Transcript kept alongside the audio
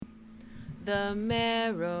The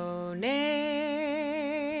Marinade.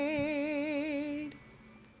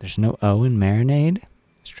 There's no O in Marinade.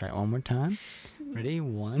 Let's try it one more time. Ready?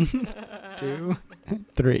 1, 2,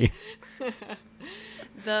 3.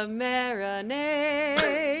 The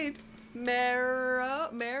Marinade.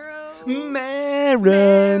 Marinade.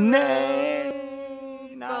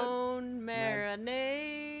 Bone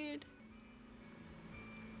marinade.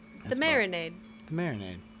 The That's Marinade. The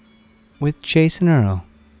Marinade. With Jason Earle.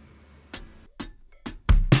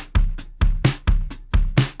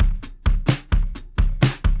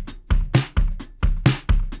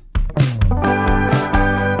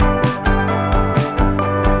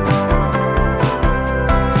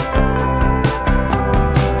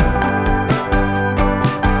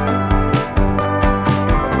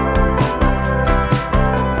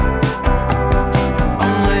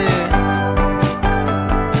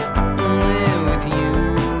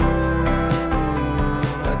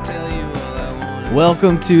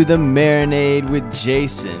 Welcome to The Marinade with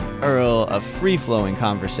Jason Earle, a free-flowing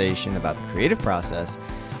conversation about the creative process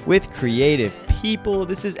with creative people.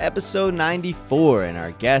 This is episode 94, and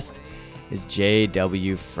our guest is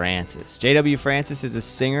J.W. Francis. J.W. Francis is a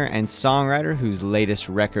singer and songwriter whose latest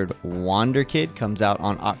record, Wanderkid, comes out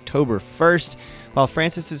on October 1st. While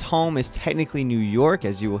Francis's home is technically New York,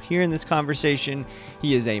 as you will hear in this conversation,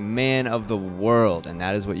 he is a man of the world, and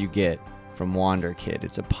that is what you get from Wanderkid.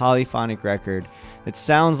 It's a polyphonic record that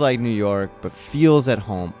sounds like New York, but feels at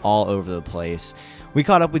home all over the place. We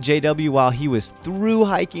caught up with JW while he was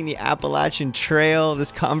thru-hiking the Appalachian Trail.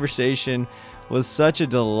 This conversation was such a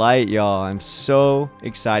delight, y'all. I'm so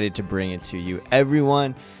excited to bring it to you.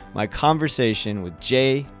 Everyone, my conversation with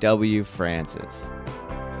J.W. Francis.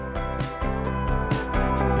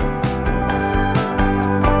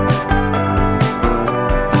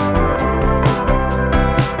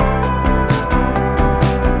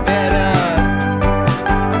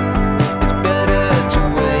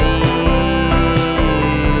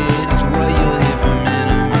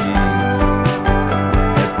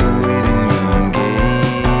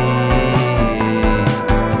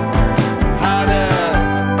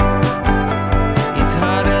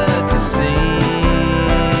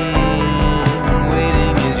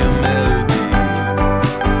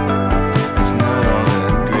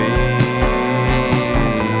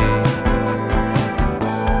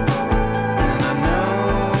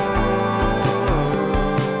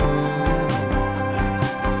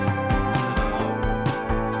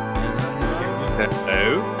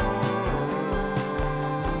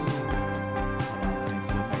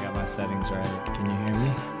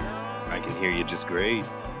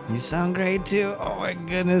 You sound great too. Oh my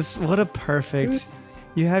goodness, what a perfect.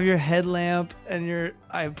 You have your headlamp and your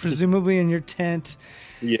presumably in your tent.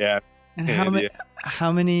 Yeah. And how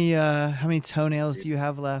many toenails do you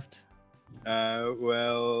have left?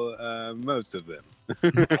 Most of them.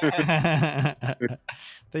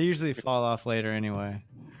 They usually fall off later anyway.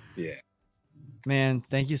 Yeah. Man,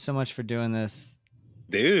 thank you so much for doing this.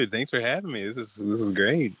 Dude, thanks for having me. This is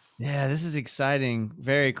great. Yeah, this is exciting.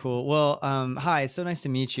 Very cool. Well, hi, it's so nice to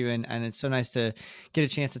meet you, and it's so nice to get a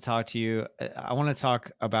chance to talk to you. I want to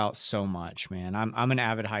talk about so much, man. I'm an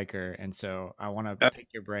avid hiker, and so I want to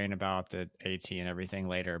pick your brain about the AT and everything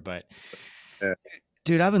later. But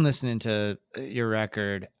dude, I've been listening to your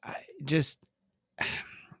record. It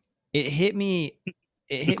hit me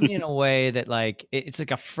in a way that it's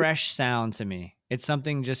like a fresh sound to me. It's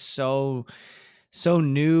something just so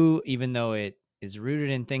new, even though it is rooted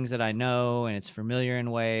in things that I know and it's familiar in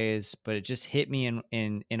ways, but it just hit me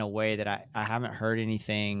in a way that I haven't heard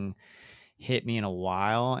anything hit me in a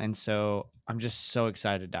while. And so I'm just so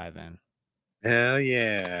excited to dive in. Hell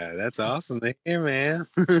yeah. That's awesome to hear, man.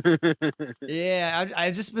 Yeah,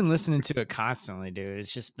 I've just been listening to it constantly, dude.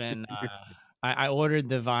 It's just been, I ordered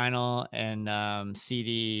the vinyl and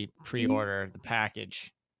CD pre-order, the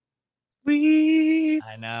package. Sweet.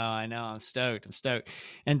 I know. I'm stoked.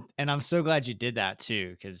 And I'm so glad you did that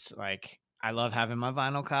too, because I love having my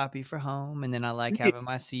vinyl copy for home, and then I like having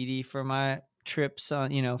my CD for my trips,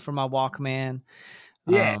 for my Walkman.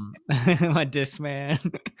 Yeah. My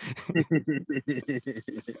Discman.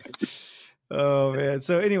 Oh man.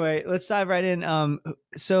 So anyway, let's dive right in.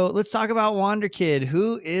 So let's talk about Wanderkid.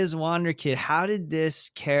 Who is Wanderkid? How did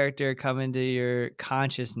this character come into your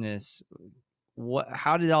consciousness?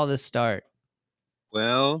 How did all this start?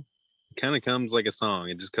 Well, it kind of comes like a song.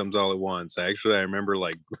 It just comes all at once. Actually, I remember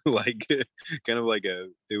like kind of like it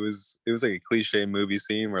was like a cliche movie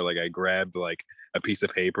scene where I grabbed a piece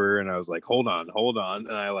of paper and I was like, hold on,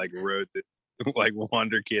 and I wrote the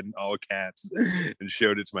Wanderkid in all caps and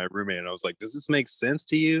showed it to my roommate, and I was like, does this make sense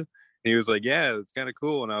to you? He was like, yeah, it's kind of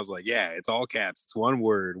cool. And I was like, yeah, it's all caps. It's one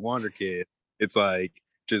word, Wanderkid. It's like,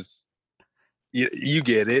 just, you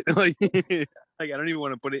get it. Like, like I don't even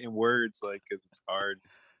want to put it in words, like, because it's hard.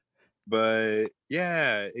 But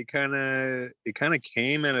yeah, it kind of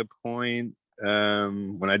came at a point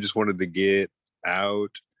when I just wanted to get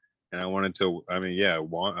out, and I wanted to. I mean, yeah, I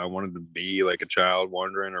wanted to be like a child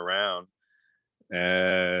wandering around.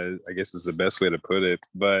 I guess is the best way to put it.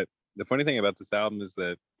 But the funny thing about this album is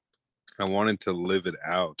that I wanted to live it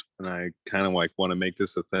out, and I kind of like want to make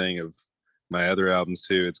this a thing of my other albums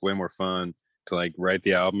too. It's way more fun to like write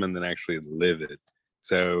the album and then actually live it.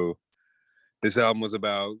 So this album was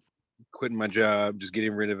about quitting my job, just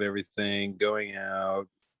getting rid of everything, going out,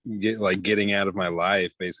 getting out of my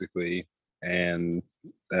life basically, and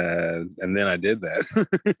then I did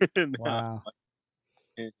that. Wow.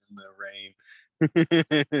 In the rain.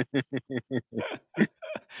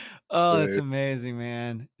 Oh, that's amazing,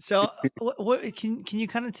 man. So, what can you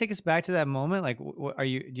kind of take us back to that moment? Like, what are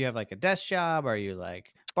you? Do you have like a desk job? Are you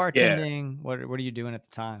like Yeah. bartending? What are you doing at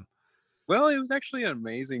the time? Well, it was actually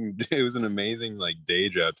amazing. It was an amazing like day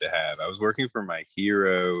job to have. I was working for my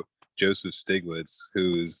hero, Joseph Stiglitz,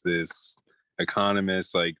 who's this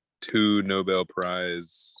economist, like 2 Nobel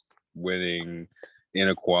Prize winning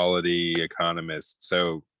inequality economist.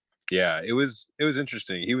 So yeah, it was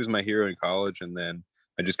interesting. He was my hero in college, and then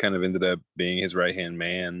I just kind of ended up being his right hand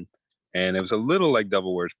man. And it was a little like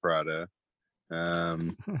Devil Wears Prada.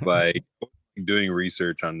 Like doing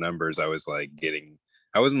research on numbers, I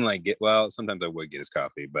wasn't like well, sometimes I would get his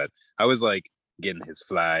coffee, but I was like getting his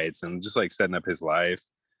flights and just like setting up his life.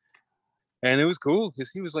 And it was cool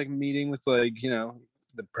because he was like meeting with like,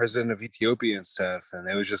 the president of Ethiopia and stuff. And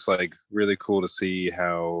it was just like really cool to see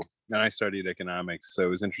how, and I studied economics, so it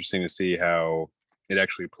was interesting to see how it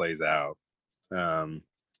actually plays out.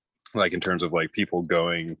 Like in terms of like people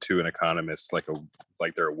going to an economist like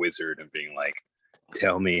they're a wizard and being like,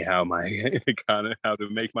 tell me how how to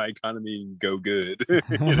make my economy go good.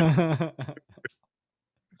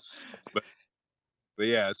 but but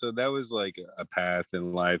yeah, so that was like a path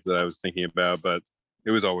in life that I was thinking about, but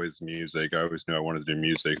it was always music. I always knew I wanted to do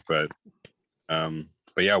music, but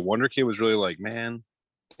yeah, Wanderkid was really like, man,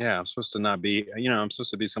 yeah, I'm supposed to not be, I'm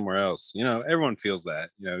supposed to be somewhere else. Everyone feels that,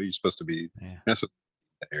 you're supposed to be,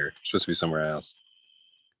 you're supposed to be somewhere else.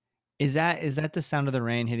 Is that the sound of the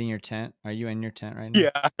rain hitting your tent? Are you in your tent right now?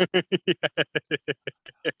 Yeah.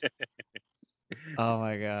 Oh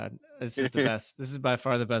my God. This is the best. This is by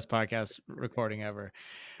far the best podcast recording ever.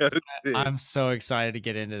 I'm so excited to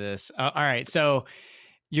get into this. All right. So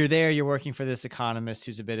you're there, you're working for this economist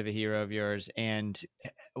who's a bit of a hero of yours. And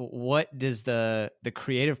what does the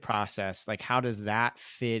creative process, like, how does that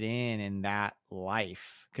fit in that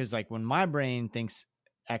life? Because like when my brain thinks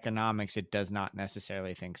economics, it does not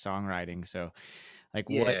necessarily think songwriting. So like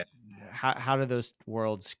how do those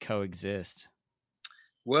worlds coexist?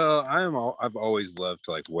 Well, I've always loved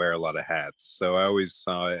to like wear a lot of hats. So I always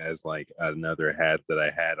saw it as like another hat that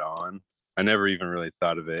I had on. I never even really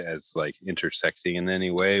thought of it as like intersecting in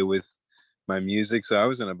any way with my music. So I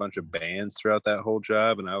was in a bunch of bands throughout that whole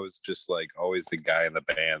job, and I was just like always the guy in the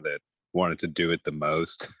band that wanted to do it the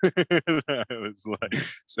most. I was like,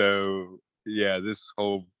 so yeah, this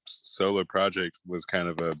whole solo project was kind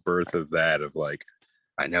of a birth of that, of like,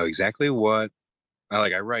 I know exactly what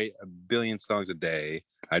I write a billion songs a day.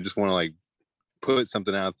 I just want to like put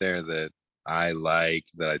something out there that I like,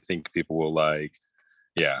 that I think people will like.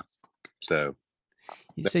 Yeah. So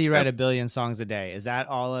you say you write a billion songs a day. Is that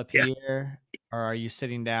all up here, or are you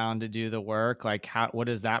sitting down to do the work? Like what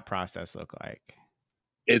does that process look like?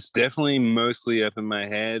 It's definitely mostly up in my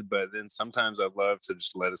head, but then sometimes I'd love to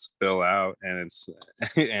just let it spill out, and it's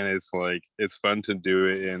like it's fun to do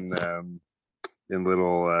it in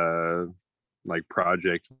little like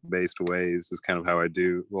project based ways. Is kind of how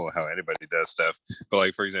how anybody does stuff. But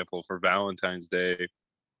like, for example, for Valentine's Day,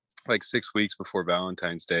 like 6 weeks before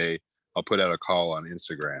Valentine's Day, I'll put out a call on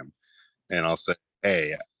Instagram, and I'll say,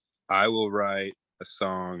 hey, I will write a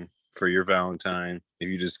song for your Valentine if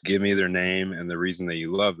you just give me their name and the reason that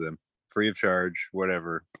you love them, free of charge,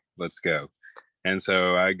 whatever, let's go. And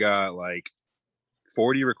so I got like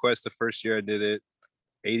 40 requests the first year I did it,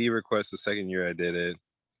 80 requests the second year I did it.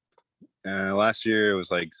 Last year it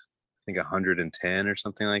was like, I think 110 or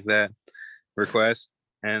something like that requests.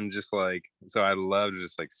 And just like, so I'd love to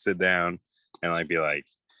just like sit down and like be like,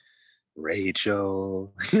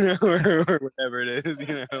 Rachel, or whatever it is,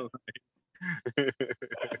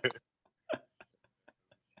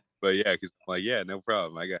 But yeah, because I'm like, yeah, no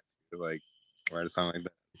problem. I got to like write a song like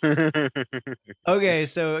that. Okay,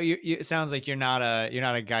 so you it sounds like you're not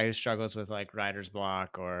a guy who struggles with like writer's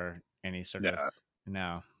block or any sort No, of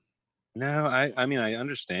no. no. I mean, I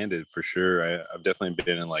understand it for sure. I've definitely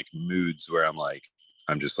been in like moods where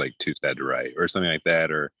I'm just like too sad to write or something like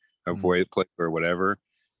that, or a voice play or whatever.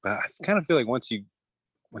 But I kind of feel like once you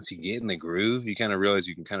get in the groove, you kind of realize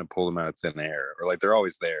you can kind of pull them out of thin air, or like they're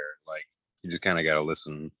always there. Like you just kind of got to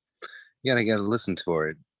listen. You gotta listen for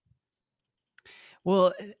it.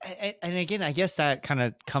 Well, and again, I guess that kind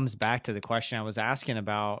of comes back to the question I was asking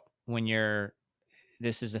about when you're.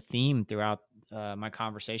 This is a theme throughout my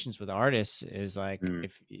conversations with artists. Is like Mm.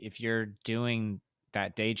 if you're doing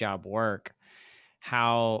that day job work,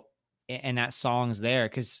 how and that song's there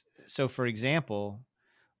because so for example,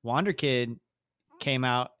 Wanderkid came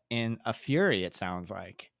out in a fury. It sounds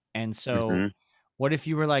like, and so hmm what if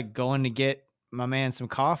you were like going to get my man some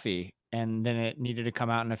coffee and then it needed to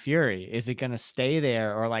come out in a fury? Is it going to stay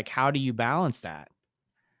there or like how do you balance that?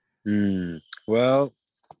 Well,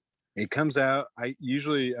 it comes out. I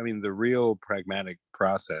mean, the real pragmatic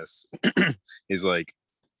process is like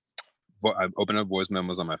I open up voice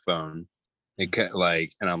memos on my phone. And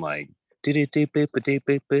I'm like,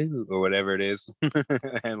 or whatever it is,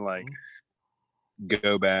 and like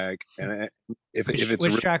go back and if it's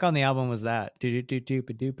Which track on the album was that? I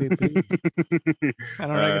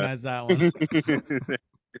don't uh, recognize that one. that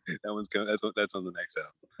one's coming. That's on the next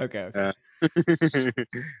Okay.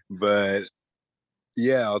 but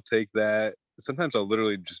yeah, I'll take that. Sometimes I'll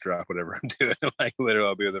literally just drop whatever I'm doing. Like literally,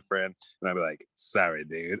 I'll be with a friend and I'll be like, "Sorry,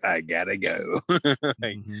 dude, I gotta go."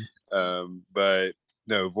 like, but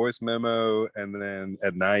no voice memo, and then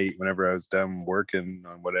at night, whenever I was done working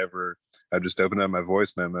on whatever, I just open up my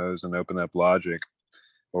voice memos and open up Logic,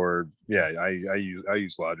 or yeah, I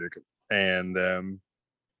use Logic, and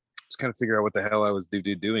just kind of figure out what the hell I was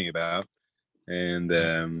doing about, and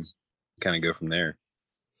kind of go from there.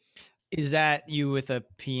 Is that you with a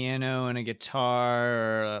piano and a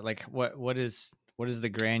guitar or like what is the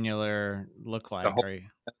granular look The like? whole Are you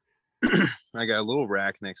I got a little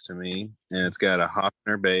rack next to me, and it's got a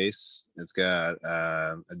Hofner bass. It's got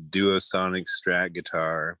a Duosonic Strat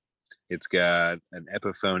guitar. It's got an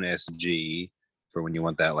Epiphone SG for when you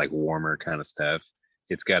want that like warmer kind of stuff.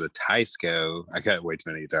 It's got a Teisco. I got way too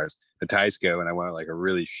many guitars. A Teisco, and I want like a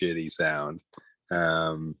really shitty sound.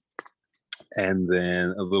 And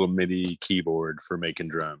then a little MIDI keyboard for making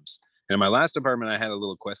drums. And in my last apartment, I had a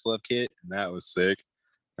little Questlove kit, and that was sick.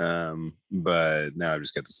 But now I've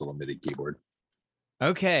just got this little MIDI keyboard.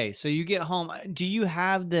 okay? So you get home. Do you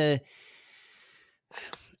have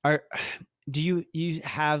do you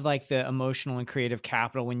have like the emotional and creative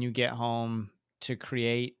capital when you get home to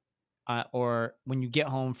create, or when you get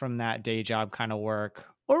home from that day job kind of work?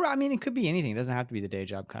 Or I mean, it could be anything. It doesn't have to be the day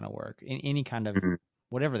job kind of work. In any kind of Mhm.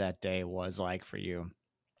 whatever that day was like for you.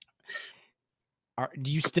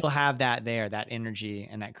 Do you still have that there, that energy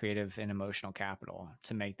and that creative and emotional capital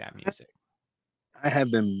to make that music? I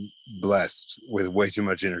have been blessed with way too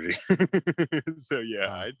much energy. So yeah,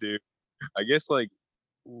 Wow. I do. I guess like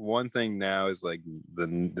one thing now is like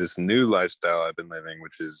this new lifestyle I've been living,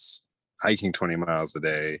 which is hiking 20 miles a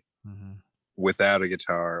day without a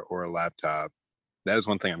guitar or a laptop. That is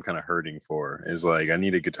one thing I'm kind of hurting for. Is like I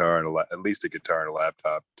need a guitar and at least a guitar and a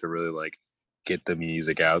laptop to really like get the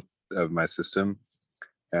music out of my system.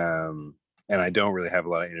 And I don't really have a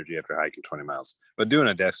lot of energy after hiking 20 miles. But doing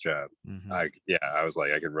a desk job, I was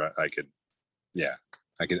like I could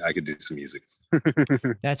do some music.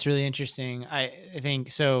 That's really interesting. I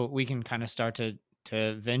think so. We can kind of start to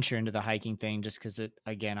venture into the hiking thing, just because it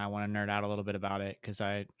again, I want to nerd out a little bit about it because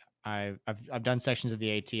I've done sections of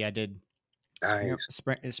the AT. I did Nice.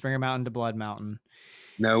 Springer Mountain to Blood Mountain.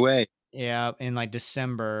 No way. Yeah, in like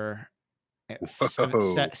December,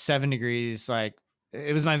 Whoa. 7 degrees. Like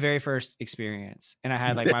it was my very first experience, and I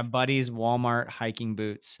had like my buddy's Walmart hiking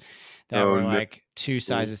boots that Oh were no. like 2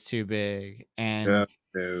 sizes too big, and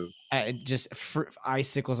No. I just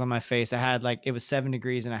icicles on my face. I had like it was 7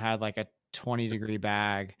 degrees, and I had like a 20-degree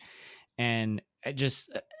bag, and it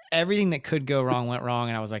just everything that could go wrong went wrong,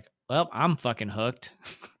 and I was like, well, I'm fucking hooked.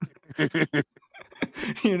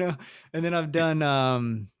 You know. And then I've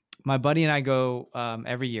done my buddy and I go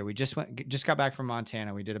every year. We just got back from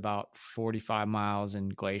Montana. We did about 45 miles in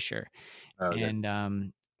Glacier. Okay.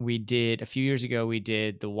 And we did a few years ago, we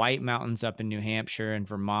did the White Mountains up in New Hampshire and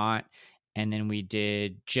Vermont, and then we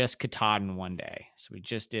did just Katahdin one day. So we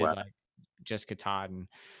just did Wow. like just Katahdin.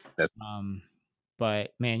 That's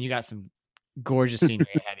But man, you got some gorgeous scenery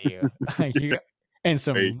ahead of you. Like and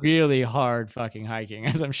some great. really hard fucking hiking,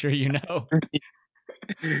 as I'm sure you know.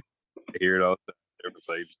 I hear it all the time. It's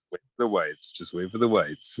like, wait for the whites. Just wait for the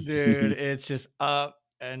whites. Dude, it's just up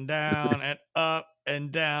and down and up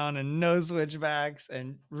and down and no switchbacks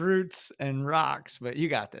and roots and rocks, but you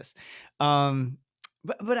got this.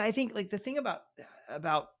 But I think like the thing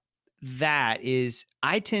about that is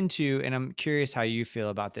I tend to, and I'm curious how you feel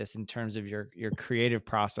about this in terms of your creative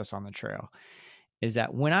process on the trail, is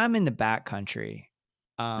that when I'm in the backcountry,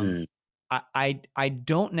 Mm, I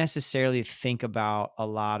don't necessarily think about a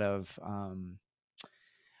lot of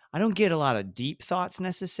I don't get a lot of deep thoughts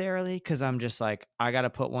necessarily because I'm just like, I got to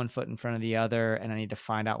put one foot in front of the other and I need to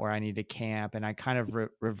find out where I need to camp. And I kind of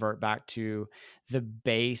revert back to the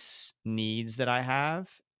base needs that I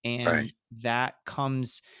have. right. And that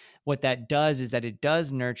comes, what that does is that it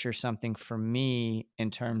does nurture something for me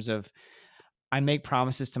in terms of I make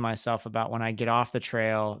promises to myself about when I get off the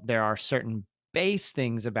trail, there are certain base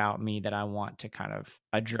things about me that I want to kind of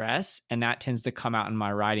address. And that tends to come out in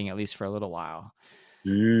my writing, at least for a little while.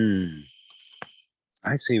 Mm,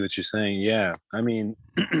 I see what you're saying. Yeah. I mean,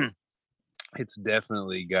 it's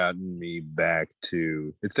definitely gotten me back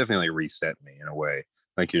to, it's definitely like reset me in a way.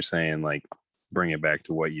 Like you're saying, like bring it back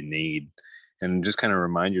to what you need and just kind of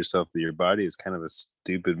remind yourself that your body is kind of a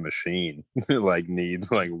stupid machine that like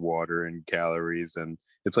needs like water and calories. And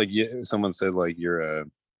it's like someone said, like you're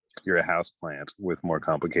a house plant with more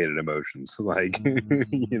complicated emotions. Like,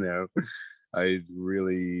 Mm-hmm. I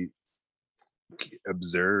really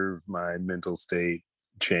observe my mental state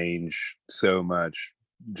change so much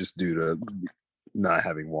just due to not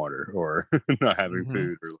having water or not having Mm-hmm.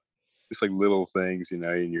 food or just like little things, and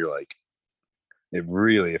you're like, it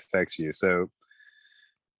really affects you. So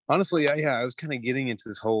honestly, I was kind of getting into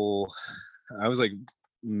this whole, I was like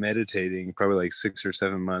meditating probably like 6 or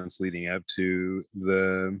 7 months leading up to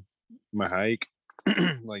my hike,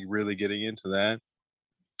 like really getting into that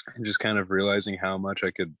and just kind of realizing how much I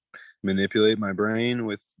could manipulate my brain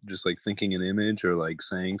with just like thinking an image or like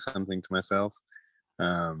saying something to myself.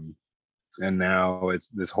 Um, and now it's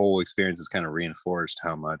this whole experience has kind of reinforced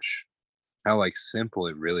how like simple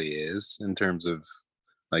it really is in terms of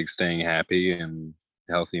like staying happy and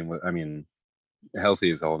healthy. And I mean,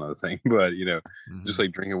 healthy is a whole nother thing, but just Mm-hmm.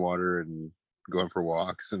 like drinking water and going for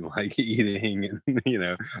walks and like eating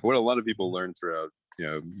and what a lot of people learn throughout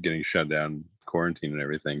getting shut down, quarantine and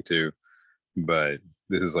everything too. But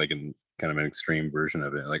this is like an kind of an extreme version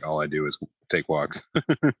of it. Like all I do is take walks.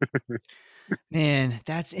 Man,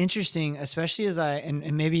 that's interesting, especially as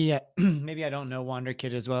and maybe maybe I don't know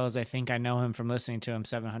Wanderkid as well as I think I know him from listening to him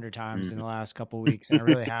 700 times in Mhm. the last couple of weeks, and I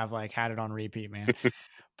really have like had it on repeat, man.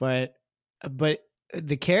 But but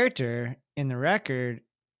the character in the record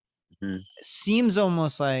Mhm. seems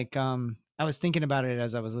almost like I was thinking about it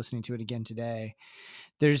as I was listening to it again today.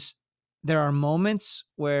 There's there are moments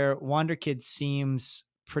where Wanderkid seems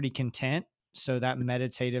pretty content, so that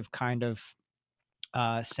meditative kind of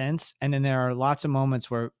sense. And then there are lots of moments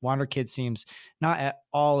where Wanderkid seems not at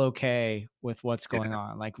all okay with what's going Yeah.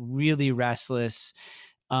 on, like really restless,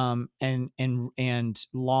 and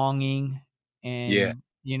longing, Yeah.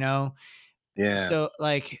 and Yeah. so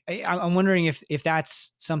like I'm wondering if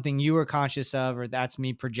that's something you were conscious of, or that's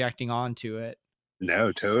me projecting onto it.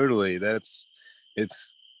 No, totally. It's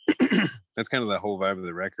that's kind of the whole vibe of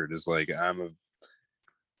the record is like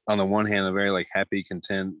on the one hand a very like happy,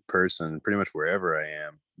 content person pretty much wherever I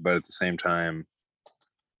am, but at the same time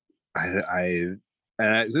I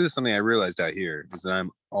this is something I realized out here is that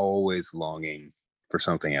I'm always longing for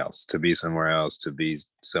something else, to be somewhere else, to be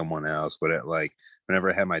someone else. But like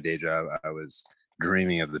whenever I had my day job, I was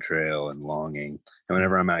dreaming of the trail and longing. And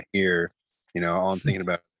whenever I'm out here, all I'm thinking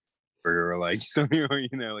about or like something,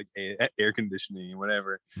 or like air conditioning and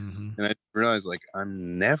whatever. Mm-hmm. And I realized like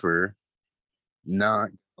I'm never not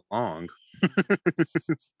long.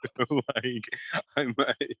 So like I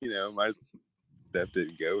might, might as well accept it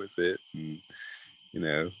and go with it and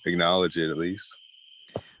acknowledge it at least.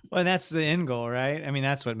 Well, that's the end goal, right? I mean,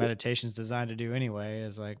 that's what meditation is designed to do anyway,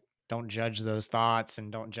 is like don't judge those thoughts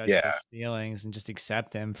and don't judge Yeah. those feelings and just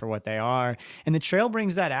accept them for what they are. And the trail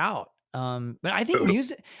brings that out. But I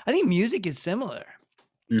think music is similar.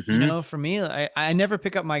 Mm-hmm. For me, I never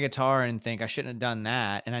pick up my guitar and think I shouldn't have done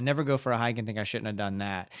that. And I never go for a hike and think I shouldn't have done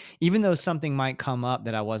that. Even though something might come up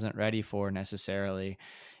that I wasn't ready for necessarily.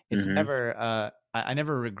 It's Mm-hmm. never I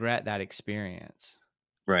never regret that experience.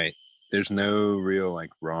 Right. There's no real like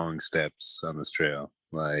wrong steps on this trail.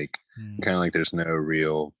 Like kind of like there's no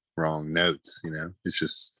real wrong notes. It's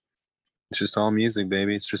just all music,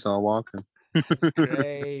 baby. It's just all walking. That's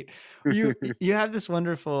great. You have this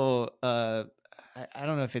wonderful I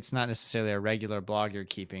don't know if it's not necessarily a regular blog you're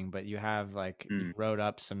keeping, but you have like you Mm-hmm. wrote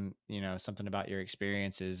up some, something about your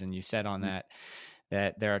experiences, and you said on that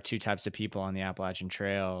that there are two types of people on the Appalachian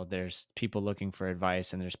Trail. There's people looking for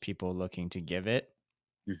advice and there's people looking to give it.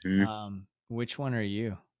 Hmm. Which one are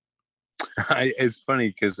you? It's funny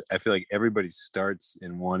because I feel like everybody starts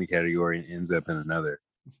in one category and ends up in another.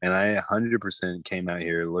 And I 100% came out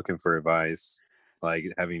here looking for advice, like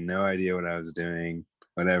having no idea what I was doing,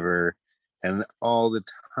 whatever. And all the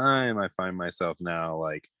time I find myself now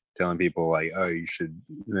like telling people like, oh, you should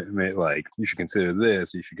consider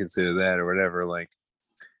this, you should consider that, or whatever. Like,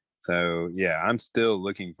 so yeah, I'm still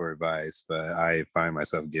looking for advice, but I find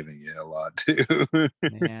myself giving it a lot too.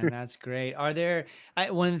 Man, that's great. Are there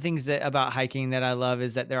one of the things that about hiking that I love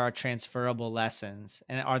is that there are transferable lessons.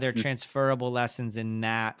 And are there transferable lessons in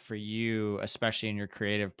that for you, especially in your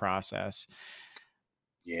creative process?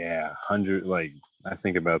 Yeah, 100. Like I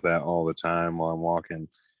think about that all the time while I'm walking.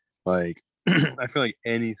 Like I feel like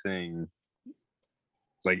anything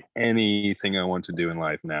I want to do in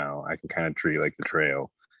life now, I can kind of treat like the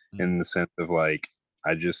trail, in the sense of like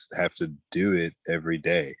I just have to do it every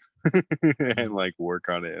day and like work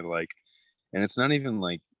on it, and it's not even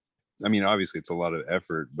like, I mean, obviously it's a lot of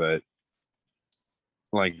effort, but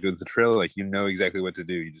like with the trail, like you know exactly what to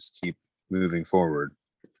do. You just keep moving forward.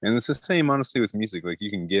 And it's the same honestly with music. Like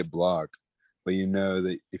you can get blocked, but you know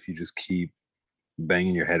that if you just keep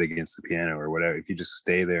banging your head against the piano or whatever, if you just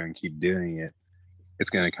stay there and keep doing it, it's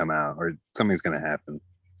going to come out or something's going to happen.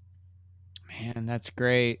 Man, that's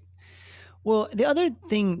great. Well, the other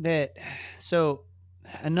thing so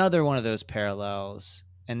another one of those parallels,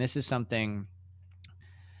 and this is something,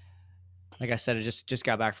 like I said, I just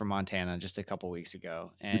got back from Montana just a couple weeks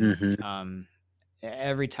ago, and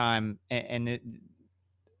every time, and it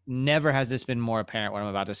never has this been more apparent what I'm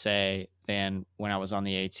about to say than when I was on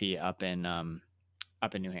the AT up in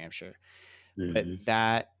New Hampshire. But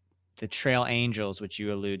that the trail angels, which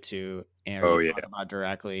you allude to, or you talk about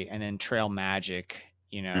directly, and then trail magic,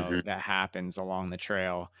 that happens along the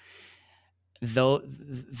trail. Though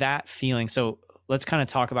that feeling, so let's kind of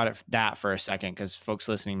talk about that for a second, because folks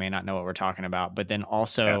listening may not know what we're talking about. But then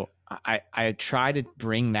also, I try to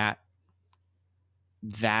bring that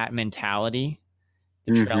mentality,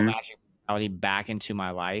 the trail magic mentality, back into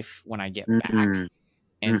my life when I get back.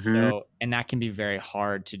 And so, and that can be very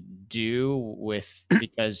hard to do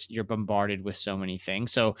because you're bombarded with so many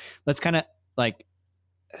things. So let's kind of like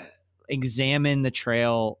examine the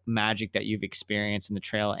trail magic that you've experienced and the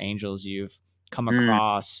trail angels you've come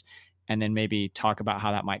across, and then maybe talk about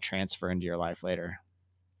how that might transfer into your life later.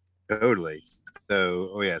 Totally. So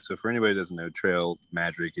for anybody who doesn't know, trail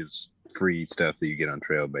magic is free stuff that you get on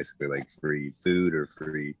trail, basically like free food or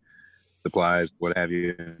free supplies, what have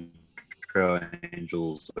you. Trail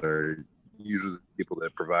angels are usually people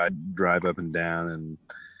that drive up and down and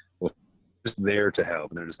just there to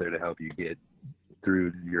help, and they're just there to help you get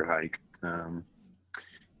through your hike.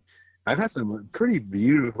 I've had some pretty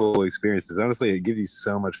beautiful experiences. Honestly, it gives you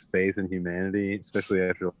so much faith in humanity, especially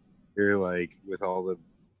after you're like with all the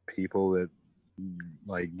people that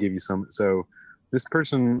like give you some. So this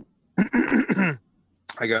person, I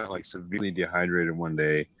got like severely dehydrated one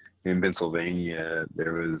day in Pennsylvania. It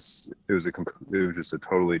was just a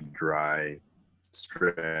totally dry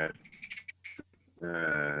stretch.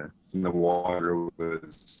 And the water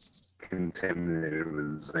was contaminated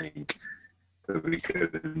with zinc, so we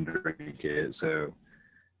couldn't drink it. So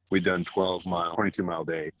we'd done 22-mile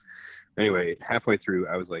day. Anyway, halfway through,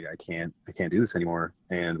 I was like, I can't do this anymore.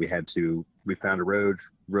 And we found a road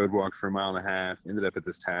walked for a mile and a half, ended up at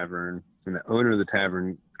this tavern, and the owner of the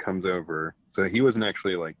tavern comes over. So he wasn't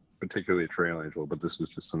actually like particularly a trail angel, but this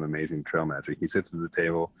was just some amazing trail magic. He sits at the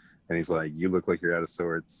table and he's like, you look like you're out of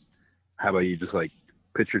sorts. How about you just like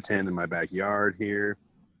pitch your tent in my backyard here?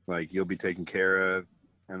 Like you'll be taken care of.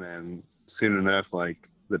 And then soon enough, like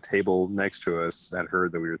the table next to us had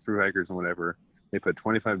heard that we were thru hikers and whatever. They put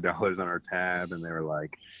 $25 on our tab, and they were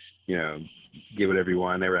like, give whatever you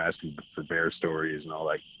want. They were asking for bear stories and all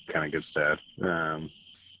that kind of good stuff.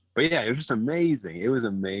 But yeah, it was just amazing. It was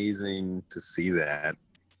amazing to see that.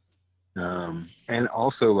 And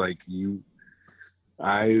also like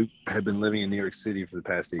I had been living in New York City for the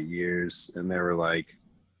past 8 years, and there were like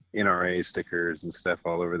NRA stickers and stuff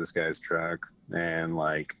all over this guy's truck. And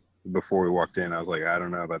like before we walked in, I was like, I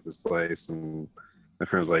don't know about this place. And my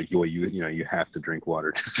friend was like, well, you have to drink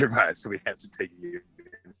water to survive, so we have to take you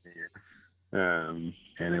in here. And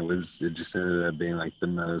it just ended up being like the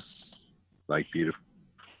most like beautiful,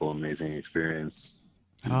 amazing experience.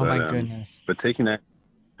 My goodness. But taking that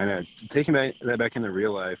back into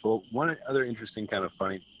real life. Well, one other interesting kind of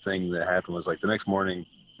funny thing that happened was like the next morning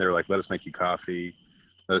they were like, let us make you coffee,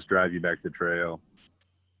 let us drive you back to the trail.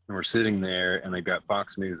 And we're sitting there and they got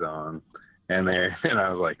Fox News on, and there, and I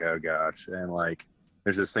was like, oh gosh, and like,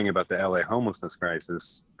 there's this thing about the LA homelessness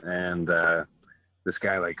crisis, and this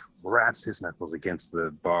guy like raps his knuckles against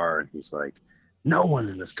the bar, and he's like, no one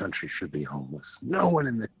in this country should be homeless. No one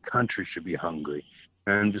in the country should be hungry.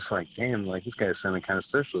 And I'm just like, damn, like this guy's sounding kind of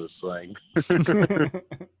socialist, like.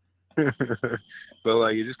 But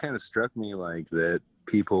like, it just kind of struck me like that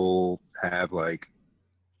people have like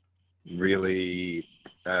really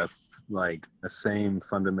like a same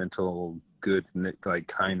fundamental good like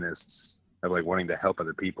kindness of like wanting to help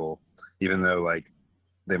other people, even though like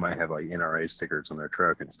they might have like NRA stickers on their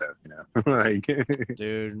truck and stuff, you know. Like,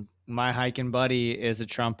 Dude, my hiking buddy is a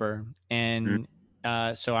Trumper, and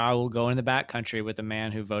so I will go in the backcountry with a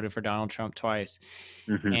man who voted for Donald Trump twice.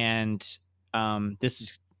 mm-hmm. And this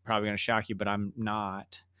is probably going to shock you, but I'm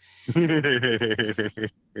not.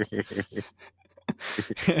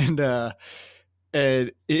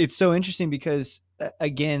 And it's so interesting because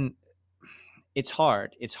again, it's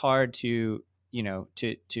hard to, you know,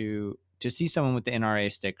 to see someone with the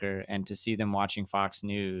NRA sticker and to see them watching Fox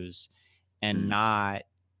News and not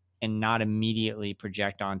immediately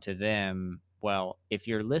project onto them, well, if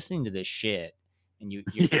you're listening to this shit and you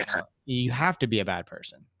have to be a bad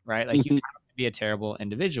person, right? Like you have to be a terrible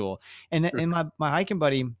individual. And my hiking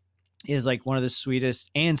buddy is like one of the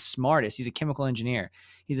sweetest and smartest. He's a chemical engineer.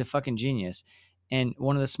 He's a fucking genius. And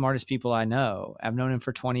one of the smartest people I know. I've known him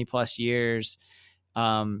for 20 plus years.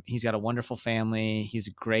 He's got a wonderful family. He's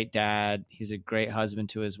a great dad. He's a great husband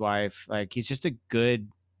to his wife. Like he's just a good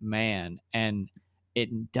man. And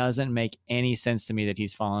it doesn't make any sense to me that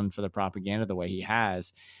he's fallen for the propaganda the way he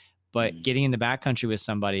has. But getting in the backcountry with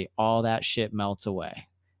somebody, all that shit melts away.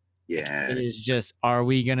 Yeah. It is just, are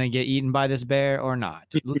we going to get eaten by this bear or not?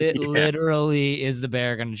 Literally, is the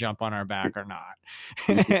bear going to jump on our back or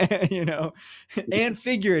not? You know, and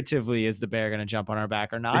figuratively, is the bear going to jump on our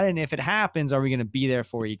back or not? And if it happens, are we going to be there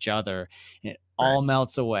for each other? And it all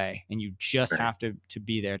melts away, and you just have to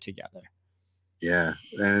be there together. Yeah,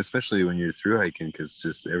 and especially when you're through hiking, because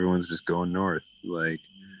just everyone's just going north, like,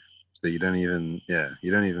 so you don't even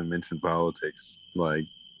mention politics, like,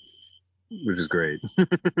 which is great.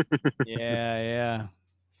 Yeah.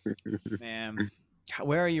 Man,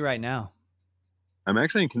 where are you right now? I'm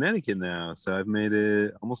actually in Connecticut now, so I've made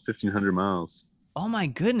it almost 1,500 miles. Oh my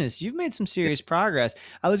goodness, you've made some serious progress.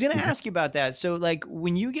 I was going to ask you about that. So like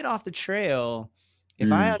when you get off the trail,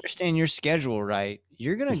 if I understand your schedule right,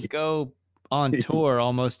 you're going to go on tour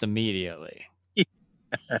almost immediately.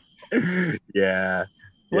 Yeah.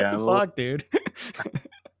 What the fuck, dude?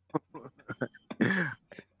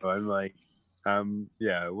 I'm like,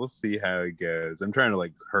 yeah, we'll see how it goes. I'm trying to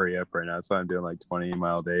like hurry up right now. That's why I'm doing like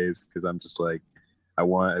 20-mile days, because I'm just like, I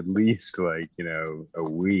want at least like, you know, a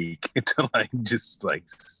week to like just like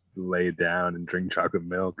lay down and drink chocolate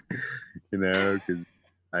milk, you know, because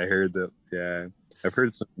I heard that, yeah, I've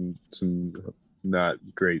heard some not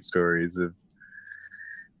great stories of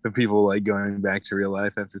people like going back to real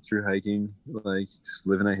life after through hiking, like just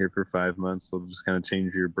living out here for 5 months will just kind of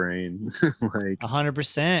change your brain. Like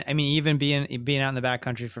 100%. I mean, even being out in the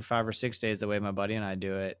backcountry for 5 or 6 days, the way my buddy and I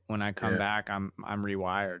do it, when I come back, I'm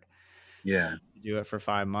rewired. Yeah. So do it for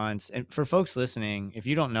 5 months. And for folks listening, if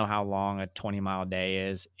you don't know how long a 20-mile day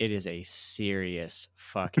is, it is a serious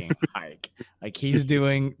fucking hike. Like he's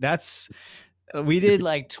doing, we did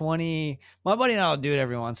like 20, my buddy and I'll do it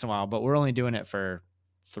every once in a while, but we're only doing it for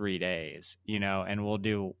 3 days, you know, and we'll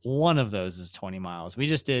do one of those is 20 miles. We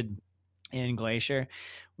just did in Glacier.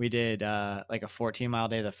 We did like a 14-mile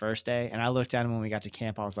day the first day. And I looked at him when we got to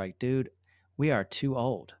camp. I was like, dude, we are too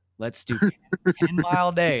old. Let's do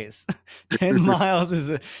 10-mile days. 10 miles is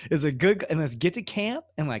a good, and let's get to camp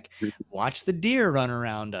and like watch the deer run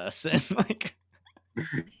around us. And like,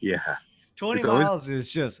 yeah, 20 miles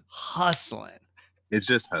is just hustling. It's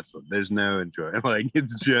just hustling. There's no enjoyment. Like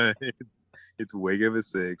it's wake up at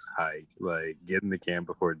 6, hike, like get in the camp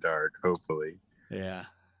before dark, hopefully. Yeah.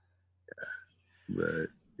 But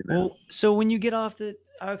you know. Well, so when you get off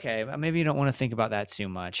okay, maybe you don't want to think about that too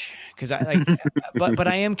much, because I like, but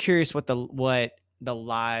I am curious what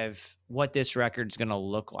this record's gonna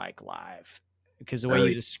look like live, because the way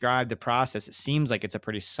you describe the process, it seems like it's a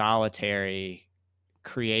pretty solitary,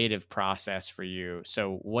 creative process for you.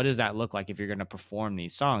 So what does that look like if you're gonna perform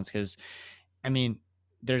these songs? Because I mean,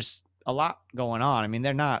 there's a lot going on. I mean,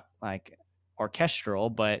 they're not like orchestral,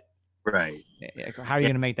 but right. How are you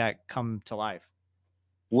gonna make that come to life?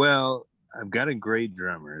 Well, I've got a great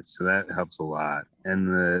drummer, so that helps a lot. And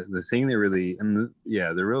the thing that really,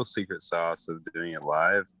 the real secret sauce of doing it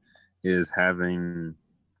live is having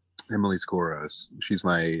Emily Skoros. She's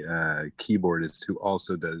my keyboardist who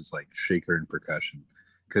also does like shaker and percussion,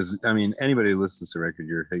 because I mean, anybody who listens to the record,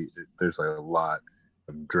 there's like a lot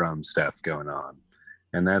of drum stuff going on,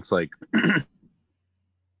 and that's like Mr.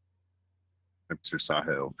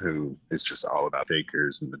 Sahil, who is just all about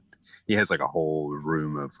shakers, and he has like a whole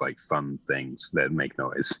room of like fun things that make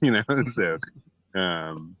noise, you know. So,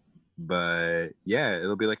 but yeah,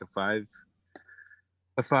 it'll be like a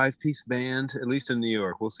 5-piece band, at least in New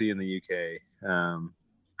York. We'll see in the UK.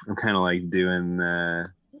 I'm kind of like doing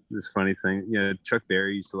this funny thing. You know, Chuck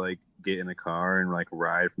Berry used to like get in a car and like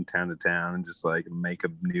ride from town to town and just like make a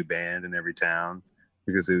new band in every town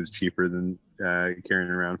because it was cheaper than carrying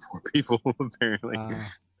around 4 people, apparently.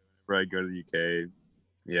 Where I go to the UK,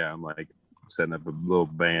 yeah, I'm like setting up a little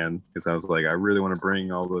band because I was like, I really want to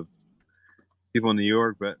bring all the people in New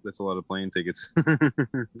York, but that's a lot of plane tickets.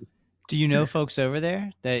 Do you know folks over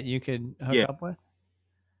there that you could hook up with?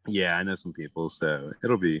 Yeah, I know some people, so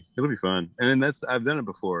it'll be fun. And then I've done it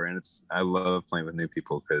before, and I love playing with new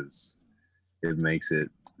people because it makes it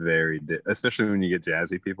especially when you get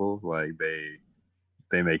jazzy people, like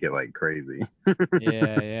they make it like crazy.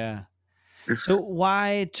 Yeah. So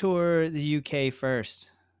why tour the UK first?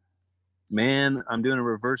 Man, I'm doing a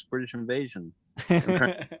reverse British invasion.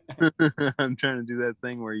 I'm trying to do that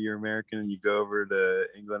thing where you're American and you go over to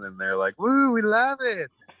England and they're like, "Woo, we love it,"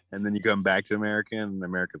 and then you come back to America and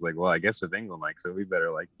America's like, "Well, I guess if England likes it, we better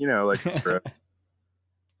like like the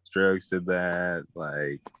Strokes did that,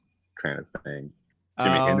 like kind of thing."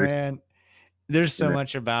 Jimi Hendrix. Man, there's so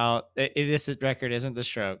much about it. This record isn't the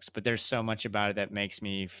Strokes, but there's so much about it that makes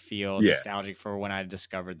me feel nostalgic for when I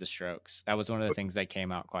discovered the Strokes. That was one of the things that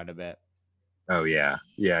came out quite a bit. Oh yeah.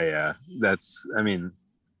 That's, I mean,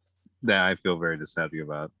 that I feel very nostalgic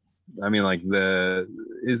about. I mean, like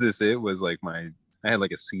Is This It was like I had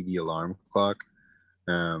like a CD alarm clock,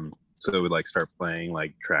 so it would like start playing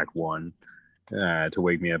like track 1 to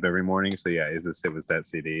wake me up every morning. So yeah, Is This It was that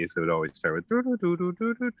CD, so it would always start with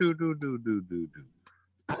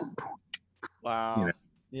wow.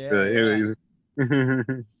 Yeah.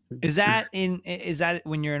 Is that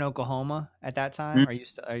when you're in Oklahoma at that time?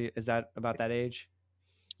 Is that about that age?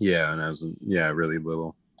 Yeah, and I was really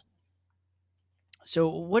little. So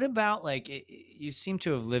what about like you seem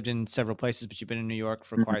to have lived in several places, but you've been in New York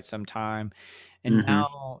for quite some time, and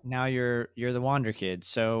now you're the Wanderkid.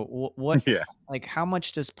 So what like how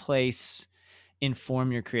much does place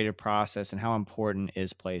inform your creative process, and how important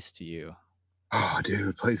is place to you? Oh,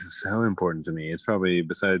 dude, place is so important to me. It's probably,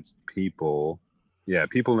 besides people,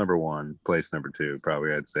 people number 1, place number 2,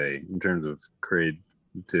 probably I'd say in terms of creative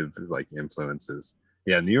like influences.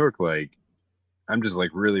 Yeah, New York, like I'm just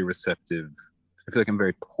like really receptive. I feel like I'm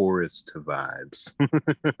very porous to vibes.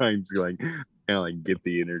 I just like kind of like get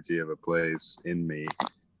the energy of a place in me.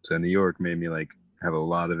 So New York made me like have a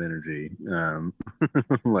lot of energy,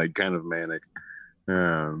 like kind of manic,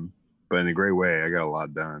 but in a great way. I got a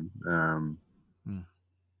lot done.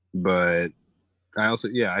 But I also,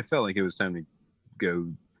 I felt like it was time to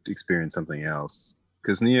go experience something else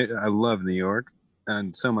because I love New York,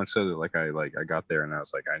 and so much so that I got there and I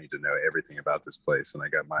was like, I need to know everything about this place, and I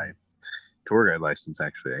got my tour guide license.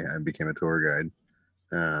 Actually, I became a tour guide.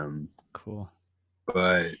 Cool.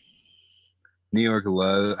 But New York,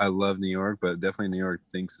 I love New York, but definitely New York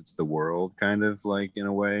thinks it's the world, kind of like in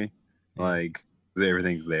a way, like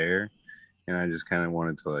everything's there, and I just kind of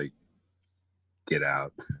wanted to like get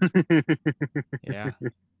out.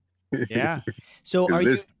 Yeah. So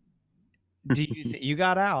do you you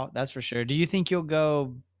got out? That's for sure. Do you think you'll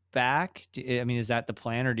go back? I mean, is that the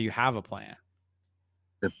plan, or do you have a plan?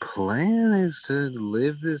 The plan is to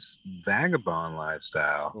live this vagabond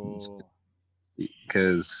lifestyle. Cool.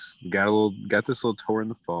 Because got this little tour in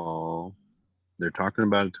the fall. They're talking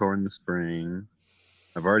about a tour in the spring.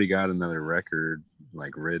 I've already got another record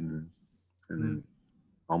like written and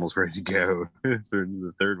almost ready to go for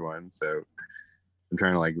the 3rd one. So I'm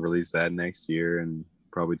trying to like release that next year and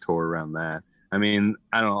probably tour around that. I mean,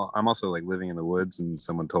 I don't know. I'm also like living in the woods, and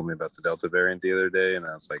someone told me about the Delta variant the other day, and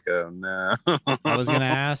I was like, oh no. I was gonna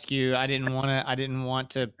ask you. I didn't want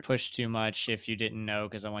to push too much if you didn't know,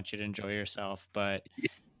 because I want you to enjoy yourself. But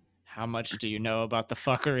how much do you know about the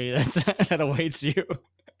fuckery that awaits you?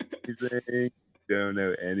 Don't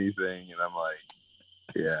know anything, and I'm like,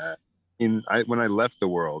 yeah. When I left the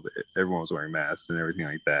world, everyone was wearing masks and everything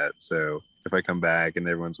like that. So if I come back and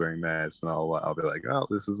everyone's wearing masks, and I'll be like, oh,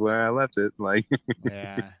 this is where I left it. Like,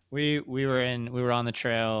 yeah, we were on the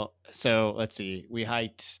trail. So let's see, we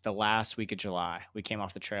hiked the last week of July. We came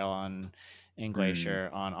off the trail in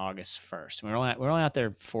Glacier on August 1st. We were only out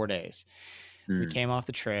there 4 days. We came off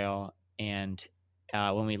the trail, and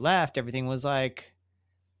when we left, everything was like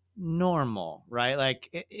normal, right? Like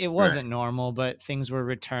it Right. wasn't normal, but things were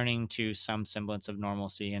returning to some semblance of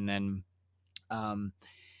normalcy. And then um,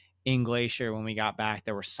 in Glacier, when we got back,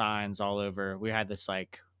 there were signs all over. We had this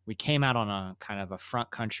like, we came out on a kind of a front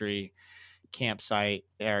country campsite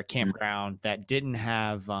or Mhm. campground that didn't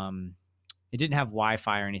have it didn't have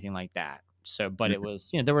Wi-Fi or anything like that. So, but it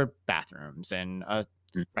was, there were bathrooms and a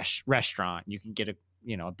Mhm. restaurant. You can get a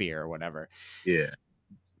beer or whatever, Yeah.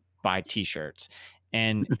 buy T-shirts,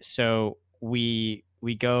 and so we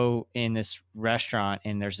go in this restaurant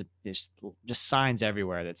and there's just signs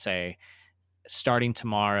everywhere that say starting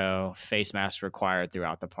tomorrow, face masks required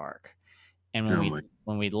throughout the park. And Oh my.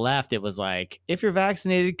 when we left, it was like, if you're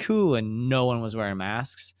vaccinated, cool, and no one was wearing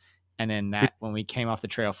masks. And then that when we came off the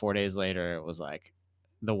trail 4 days later, it was like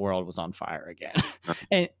the world was on fire again.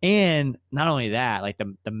 and not only that, like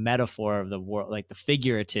the metaphor of the world, like the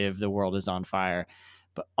figurative, the world is on fire,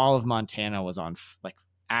 but all of Montana was on like Oh.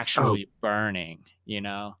 actually burning,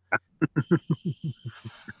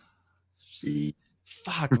 Gee.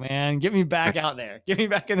 Fuck, man, get me back out there. Get me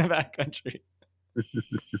back in the backcountry.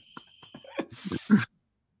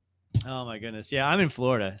 Oh my goodness. Yeah, I'm in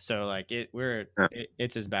Florida, so like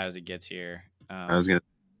it's as bad as it gets here. I was gonna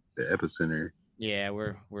the epicenter. Yeah,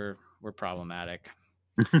 we're problematic.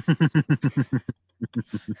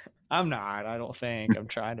 I'm not. I don't think. I'm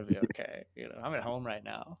trying to be okay. I'm at home right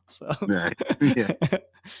now, so Yeah.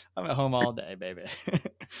 I'm at home all day, baby.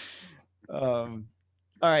 All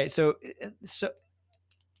right. So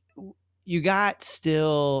you got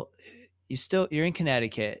you're in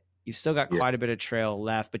Connecticut. You've still got Yeah. quite a bit of trail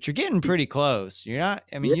left, but you're getting pretty close. You're not.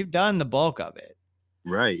 I mean, Yeah. you've done the bulk of it.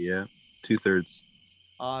 Right. Yeah. 2/3.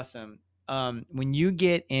 Awesome. When you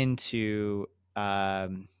get into,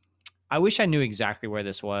 I wish I knew exactly where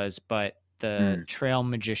this was, but the trail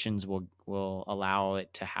magicians will allow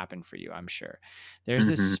it to happen for you. I'm sure. There's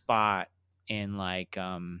this spot in like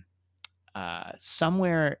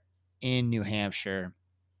somewhere in New Hampshire,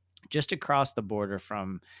 just across the border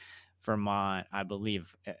from Vermont, I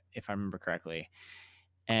believe, if I remember correctly.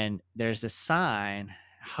 And there's a sign.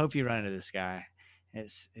 I hope you run into this guy.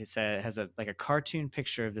 It has a like a cartoon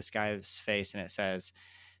picture of this guy's face, and it says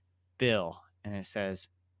Bill, and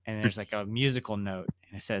there's like a musical note,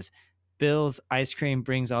 and it says, Bill's ice cream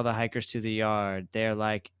brings all the hikers to the yard. They're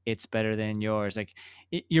like, it's better than yours. Like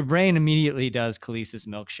your brain immediately does Khaleesi's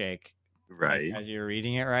milkshake, like Right. as you're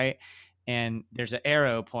reading it, right? And there's an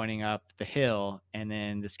arrow pointing up the hill, and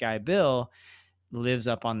then this guy Bill lives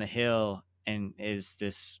up on the hill and is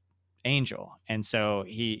this angel. And so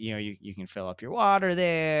he, you can fill up your water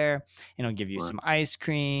there, and he'll give you What? some ice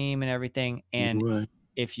cream and everything. And What?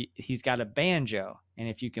 he's got a banjo, and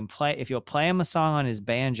if you'll play him a song on his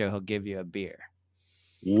banjo, he'll give you a beer.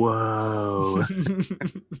 Whoa.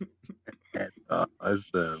 That's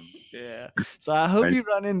awesome. Yeah. So I hope you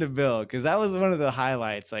run into Bill, because that was one of the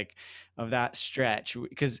highlights, like, of that stretch,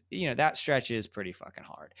 because that stretch is pretty fucking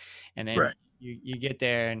hard. And then Right. you get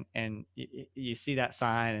there and you see that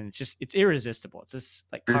sign, and it's irresistible. It's this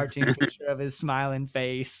like cartoon picture of his smiling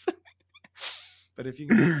face. But if you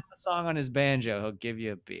can play a song on his banjo, he'll give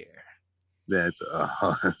you a beer. That's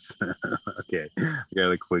awesome. Okay. I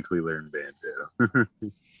gotta quickly learn banjo.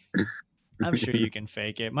 I'm sure you can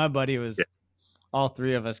fake it. My buddy was, Yeah. all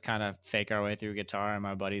three of us kind of fake our way through guitar, and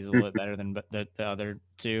my buddy's a little bit better than the other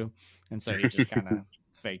two. And so he just kind of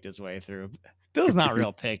faked his way through. Bill's not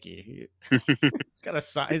real picky. He's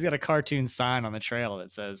got a cartoon sign on the trail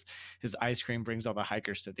that says his ice cream brings all the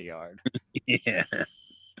hikers to the yard. Yeah.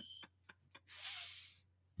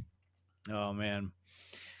 Oh man.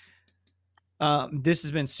 This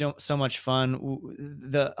has been so much fun.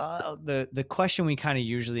 The question we kind of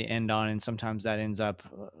usually end on, and sometimes that ends up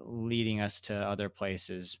leading us to other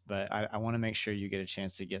places, but I want to make sure you get a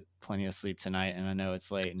chance to get plenty of sleep tonight. And I know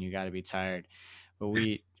it's late and you got to be tired, but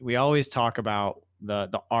we always talk about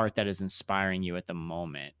the art that is inspiring you at the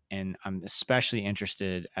moment. And I'm especially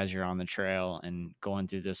interested as you're on the trail and going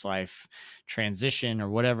through this life transition or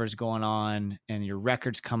whatever's going on, and your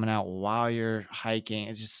record's coming out while you're hiking.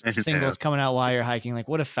 It's just singles coming out while you're hiking. Like,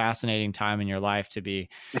 what a fascinating time in your life to be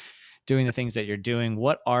doing the things that you're doing.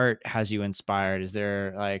 What art has you inspired? Is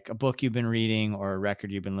there like a book you've been reading or a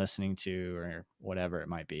record you've been listening to or whatever it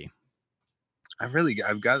might be? I've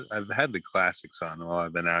had the classics on while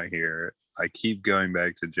I've been out here. I keep going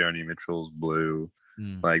back to Joni Mitchell's Blue.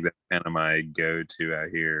 Like that's kind of my go-to out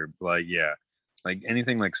here. Like, yeah, like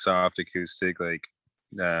anything like soft acoustic, like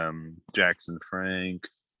Jackson Frank,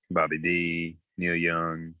 Bobby D, Neil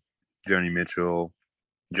Young, Joni Mitchell,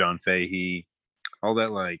 John Fahey, all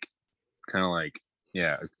that, like kind of like,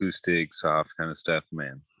 yeah, acoustic, soft kind of stuff,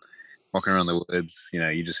 man. walking around the woods,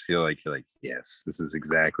 you just feel like you're like, yes, this is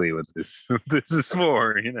exactly what this this is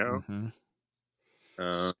for, Mm-hmm.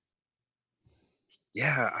 Uh,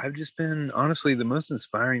 yeah, I've just been honestly the most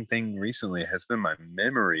inspiring thing recently has been my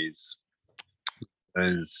memories,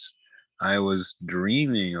 as I was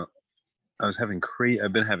dreaming. I've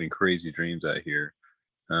been having crazy dreams out here.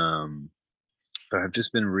 Um, but I've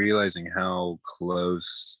just been realizing how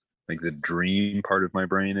close like the dream part of my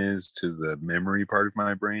brain is to the memory part of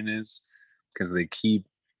my brain is, because they keep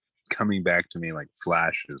coming back to me like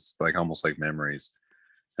flashes, like almost like memories,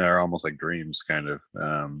 or almost like dreams kind of.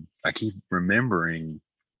 I keep remembering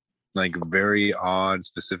like very odd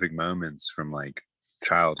specific moments from like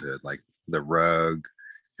childhood, like the rug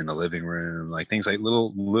in the living room, like things like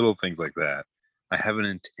little things like that. I have an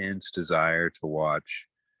intense desire to watch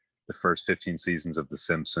the first 15 seasons of The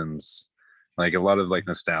Simpsons, like a lot of like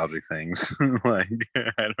nostalgic things. Like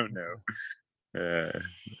I don't know,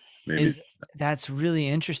 maybe That's really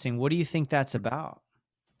interesting. What do you think that's about?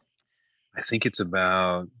 I think it's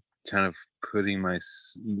about kind of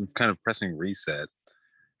kind of pressing reset.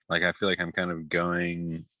 Like I feel like I'm kind of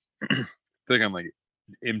going. I feel like I'm like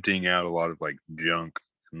emptying out a lot of like junk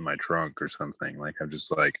in my trunk or something. Like I've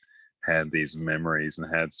just like had these memories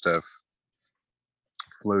and had stuff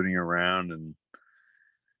floating around, and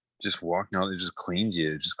just walking out, it just cleans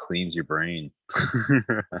you. It just cleans your brain.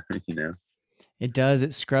 you know? It does.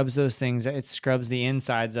 It scrubs those things. It scrubs the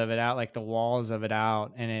insides of it out, like the walls of it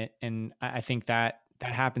out. And I think that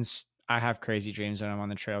happens. I have crazy dreams when I'm on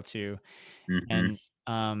the trail too. Hmm. And,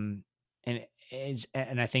 um, and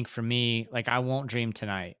I think for me, like I won't dream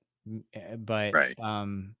tonight, Right.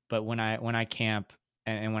 but when I camp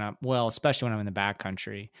and when well, especially when I'm in the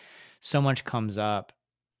backcountry, so much comes up.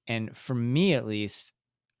 And for me, at least,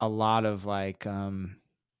 a lot of like, a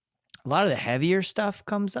lot of the heavier stuff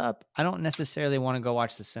comes up. I don't necessarily want to go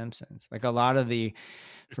watch The Simpsons. Like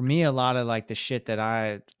for me, a lot of like the shit that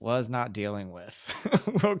I was not dealing with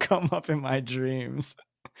will come up in my dreams.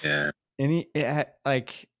 Yeah.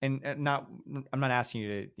 Like, and not, I'm not asking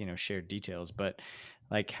you to, share details, but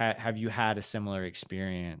like, have you had a similar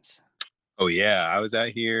experience? Oh yeah. I was out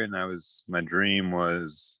here, and my dream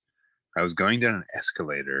was I was going down an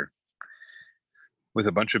escalator with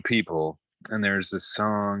a bunch of people, and there's this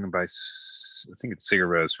song by I think it's Sigur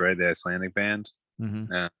Rós, right? The Icelandic band. Hmm.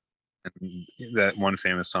 Uh, and that one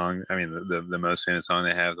famous song. I mean, the most famous song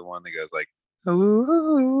they have, the one that goes like,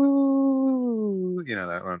 "Ooh,"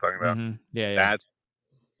 that what I'm talking about. Hmm. Yeah. Yeah. That's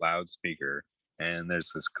loudspeaker, and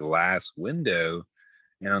there's this glass window,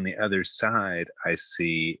 and on the other side, I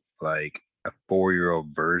see like a 4-year-old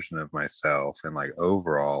version of myself in like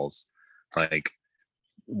overalls, like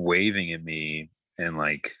waving at me and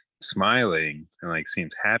like smiling and like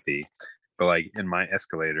seems happy. But like in my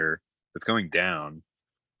escalator that's going down,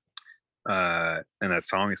 and that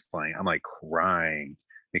song is playing, I'm like crying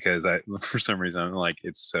because I for some reason I'm like,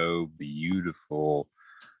 it's so beautiful,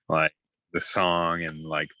 like the song and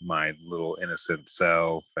like my little innocent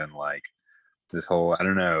self and like this whole, I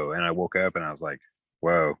don't know. And I woke up and I was like,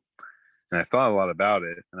 whoa. And I thought a lot about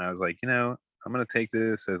it, and I was like, I'm gonna take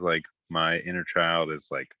this as like my inner child is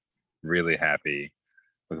like really happy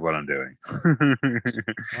with what I'm doing.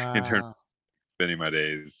 In terms of Wow. spending my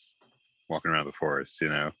days walking around the forest,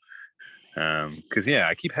 because yeah,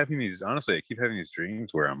 I keep having these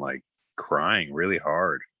dreams where I'm like crying really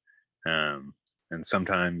hard, um and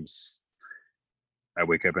sometimes I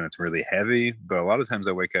wake up and it's really heavy, but a lot of times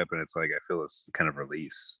I wake up and it's like I feel this kind of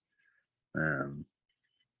release, um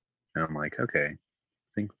and I'm like, okay, I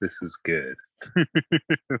think this is good.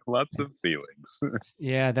 Lots of feelings.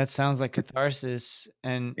 Yeah, that sounds like catharsis.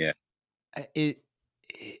 And Yeah. it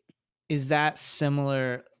is that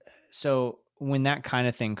similar. So when that kind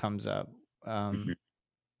of thing comes up, Mhm. um,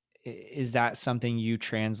 is that something you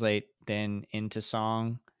translate then into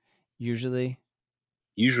song usually?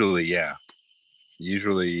 Usually, yeah.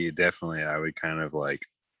 Usually, definitely, I would kind of like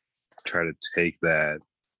try to take that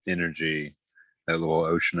energy, that little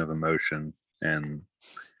ocean of emotion, and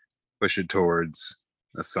push it towards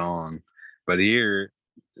a song. But here,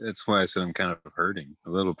 that's why I said I'm kind of hurting a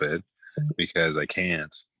little bit, because I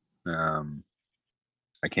can't. Um,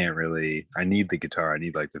 I can't really. I need the guitar. I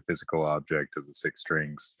need like the physical object of the six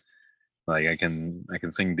strings. Like I can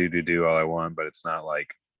sing do do do all I want, but it's not like,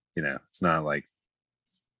 it's not like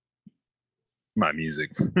my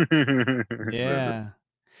music. Yeah.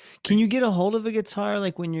 Can you get a hold of a guitar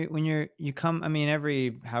like you come, I mean,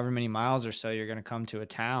 every however many miles or so you're going to come to a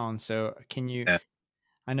town. So can you, Yeah,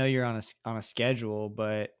 I know you're on a schedule,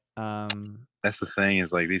 but that's the thing,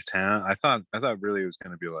 is like these town. I thought really it was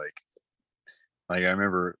gonna be like I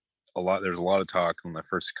remember there's a lot of talk on the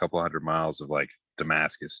first couple hundred miles of like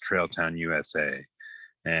Damascus, Trailtown, USA,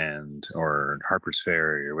 and or Harper's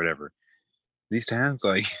Ferry or whatever. These towns,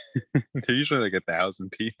 like, they're usually like 1,000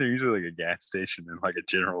 people. They're usually like a gas station and like a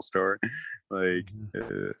general store. Like,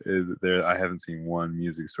 there, I haven't seen one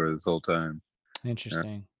music store this whole time.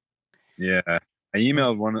 Interesting. Yeah, I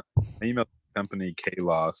emailed the company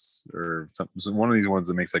K-Loss or something. One of these ones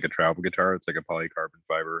that makes like a travel guitar. It's like a polycarbon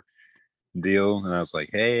fiber deal, and I was like,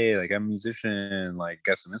 hey, like I'm a musician, like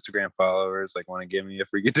got some Instagram followers, like want to give me a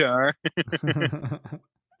free guitar.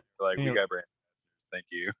 Like, we got brand, thank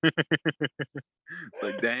you. It's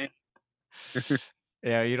like, dang.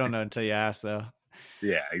 Yeah, you don't know until you ask, though.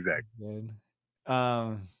 Yeah, exactly. Good.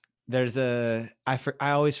 There's I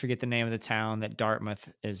always forget the name of the town that Dartmouth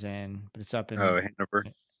is in, but it's up in Hanover.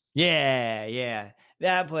 Yeah,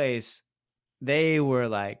 that place. They were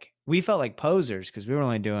like, we felt like posers because we were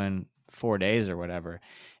only doing 4 days or whatever,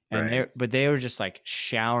 and they were just like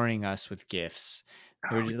showering us with gifts.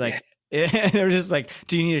 They were just like, they were just like,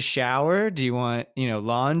 do you need a shower? Do you want,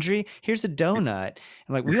 laundry? Here's a donut. And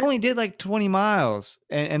like, we only did like 20 miles.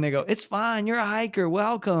 And they go, it's fine. You're a hiker.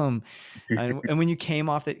 Welcome. And when you came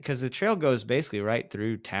off because the trail goes basically right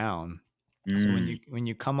through town. So when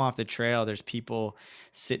you come off the trail, there's people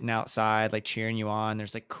sitting outside, like cheering you on.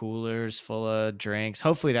 There's like coolers full of drinks.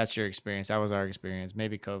 Hopefully that's your experience. That was our experience.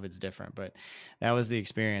 Maybe COVID's different, but that was the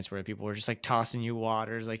experience where people were just like tossing you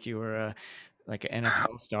waters like you were like an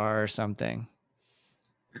NFL star or something.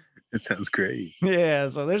 It sounds great. Yeah,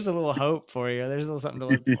 so there's a little hope for you. There's a little something to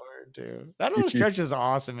look forward to. That little stretch is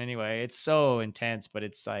awesome anyway. It's so intense, but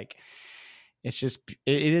it's like,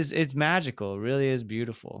 it's magical. It really is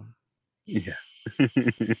beautiful. Yeah.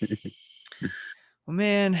 Well,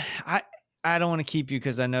 man, I don't want to keep you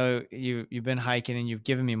because I know you've been hiking and you've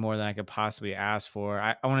given me more than I could possibly ask for.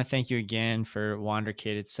 I want to thank you again for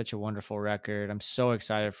Wanderkid. It's such a wonderful record. I'm so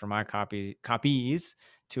excited for my copies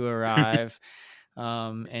to arrive.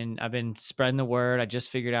 And I've been spreading the word. I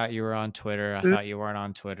just figured out you were on Twitter. I thought you weren't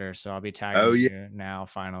on Twitter, so I'll be tagging you now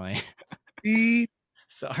finally.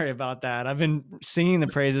 Sorry about that. I've been singing the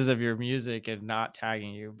praises of your music and not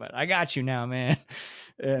tagging you, but I got you now, man.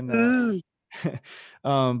 And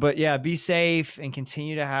but yeah, be safe and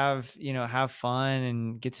continue to have fun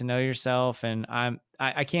and get to know yourself. And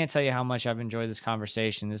I can't tell you how much I've enjoyed this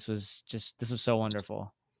conversation. This was so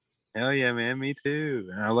wonderful. Hell yeah, man. Me too.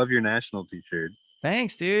 And I love your national t-shirt.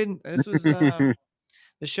 Thanks, dude. This was the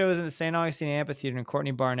show was in the St. Augustine Amphitheater and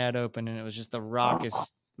Courtney Barnett opened, and it was just a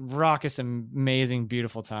raucous, amazing,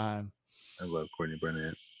 beautiful time. I love Courtney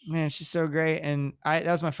Barnett. Man, she's so great. And that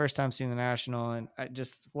was my first time seeing the National, and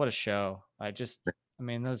what a show.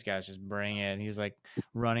 Those guys just bring it. And he's like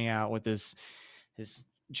running out with his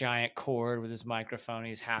giant cord with his microphone.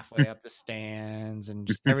 He's halfway up the stands, and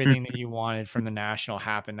just everything that you wanted from the National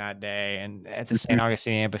happened that day. And at the St.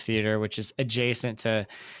 Augustine Amphitheater, which is adjacent to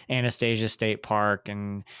Anastasia State Park.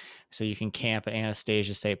 And so you can camp at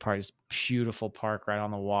Anastasia State Park, this beautiful park right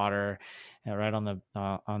on the water, right on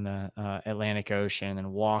the Atlantic Ocean,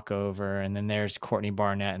 and walk over. And then there's Courtney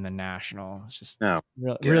Barnett and the National. It's just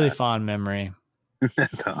really fond memory.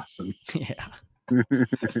 That's awesome. Yeah.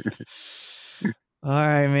 All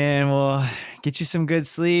right, man. Well, get you some good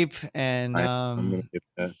sleep, and I'm gonna get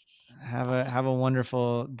that. Have a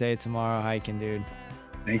wonderful day tomorrow hiking, dude.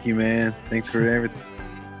 Thank you, man. Thanks for everything.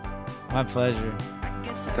 My pleasure.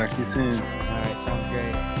 Talk to you soon. All right, sounds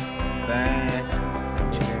great. Bye.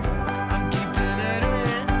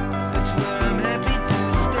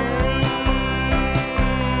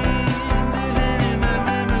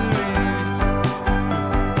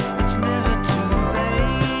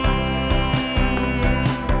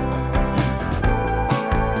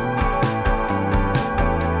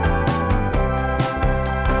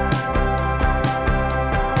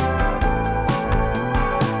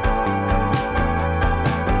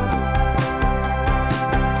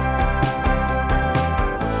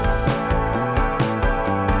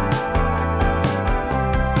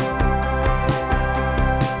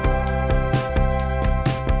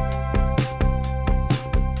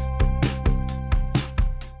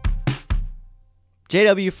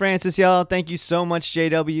 JW Francis, y'all. Thank you so much,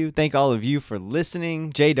 JW. Thank all of you for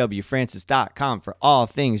listening. JWFrancis.com for all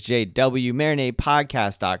things JW.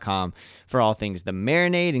 MarinadePodcast.com for all things The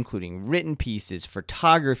Marinade, including written pieces,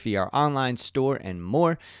 photography, our online store, and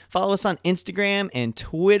more. Follow us on Instagram and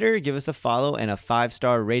Twitter. Give us a follow and a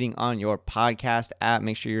 5-star rating on your podcast app.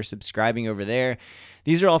 Make sure you're subscribing over there.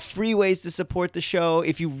 These are all free ways to support the show.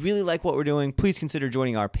 If you really like what we're doing, please consider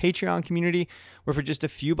joining our Patreon community, where for just a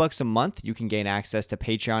few bucks a month, you can gain access access to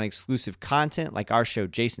Patreon exclusive content like our show,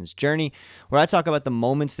 Jason's Journey, where I talk about the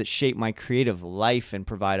moments that shape my creative life and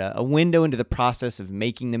provide a window into the process of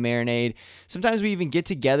making the Marinade. Sometimes we even get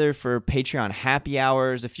together for Patreon happy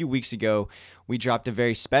hours. A few weeks ago, we dropped a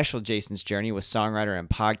very special Jason's Journey with songwriter and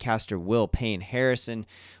podcaster Will Payne Harrison.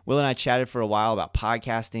 Will and I chatted for a while about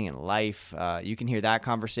podcasting and life. You can hear that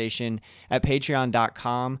conversation at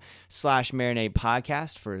patreon.com/Marinade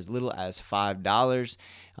podcast for as little as $5.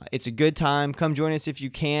 It's a good time. Come join us if you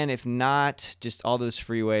can. If not, just all those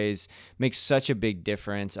free ways make such a big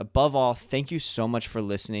difference. Above all, thank you so much for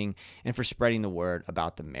listening and for spreading the word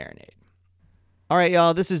about the Marinade. All right,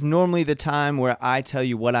 y'all, this is normally the time where I tell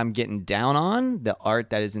you what I'm getting down on, the art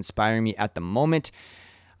that is inspiring me at the moment.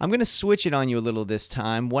 I'm going to switch it on you a little this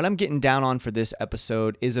time. What I'm getting down on for this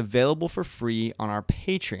episode is available for free on our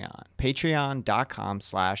Patreon,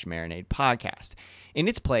 patreon.com/Marinade podcast. In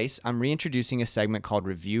its place, I'm reintroducing a segment called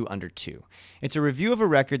Review Under 2. It's a review of a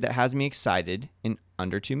record that has me excited in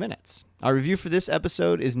under 2 minutes. Our review for this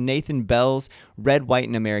episode is Nathan Bell's Red, White,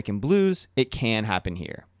 and American Blues, It Can Happen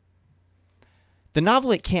Here. The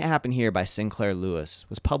novel It Can't Happen Here by Sinclair Lewis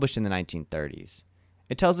was published in the 1930s.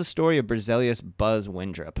 It tells the story of Berzelius Buzz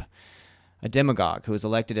Windrop, a demagogue who was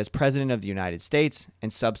elected as president of the United States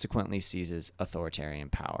and subsequently seizes authoritarian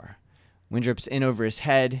power. Windrop's in over his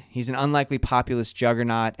head, he's an unlikely populist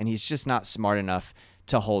juggernaut, and he's just not smart enough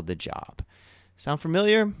to hold the job. Sound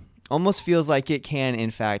familiar? Almost feels like it can,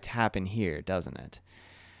 in fact, happen here, doesn't it?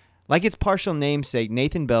 Like its partial namesake,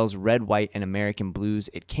 Nathan Bell's Red, White, and American Blues,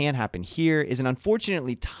 It Can Happen Here is an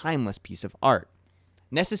unfortunately timeless piece of art.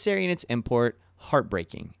 Necessary in its import,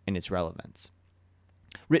 heartbreaking in its relevance.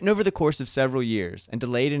 Written over the course of several years and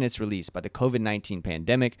delayed in its release by the COVID-19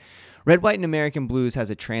 pandemic, Red, White, and American Blues has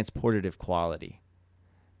a transportative quality.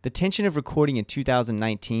 The tension of recording in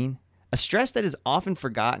 2019, a stress that is often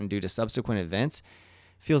forgotten due to subsequent events,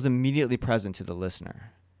 feels immediately present to the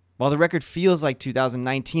listener. While the record feels like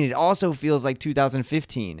 2019, it also feels like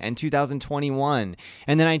 2015 and 2021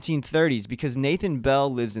 and the 1930s because Nathan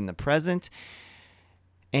Bell lives in the present,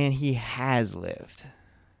 and he has lived.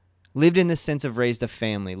 Lived in the sense of raised a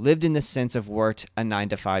family, lived in the sense of worked a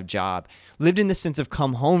 9-to-5 job, lived in the sense of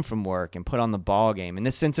come home from work and put on the ball game, in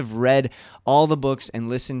the sense of read all the books and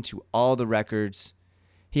listened to all the records.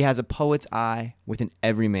 He has a poet's eye with an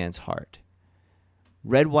everyman's heart.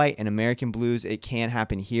 Red, White, and American Blues, It Can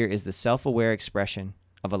Happen Here is the self-aware expression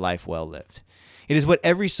of a life well lived. It is what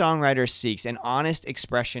every songwriter seeks, an honest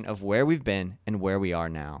expression of where we've been and where we are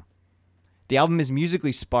now. The album is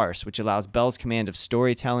musically sparse, which allows Bell's command of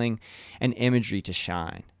storytelling and imagery to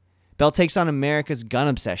shine. Bell takes on America's gun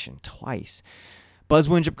obsession twice. Buzz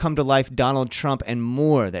Windrop come to life Donald Trump and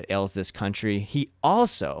more that ails this country. He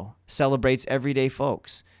also celebrates everyday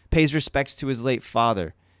folks, pays respects to his late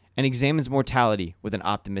father, and examines mortality with an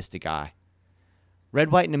optimistic eye.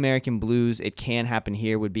 Red, White, and American Blues, It Can Happen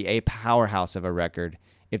Here would be a powerhouse of a record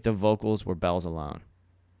if the vocals were Bell's alone.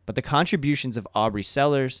 But the contributions of Aubrey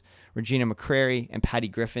Sellers, Regina McCrary, and Patty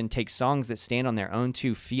Griffin take songs that stand on their own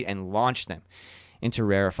 2 feet and launch them into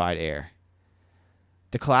rarefied air.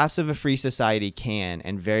 The collapse of a free society can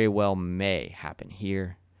and very well may happen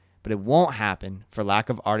here, but it won't happen for lack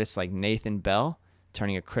of artists like Nathan Bell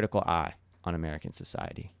turning a critical eye on American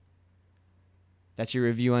society. That's your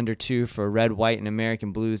review under 2 for Red, White, and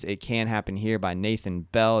American Blues, It Can Happen Here by Nathan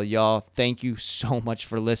Bell. Y'all, thank you so much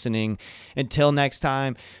for listening. Until next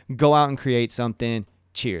time, go out and create something.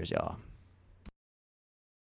 Cheers, y'all.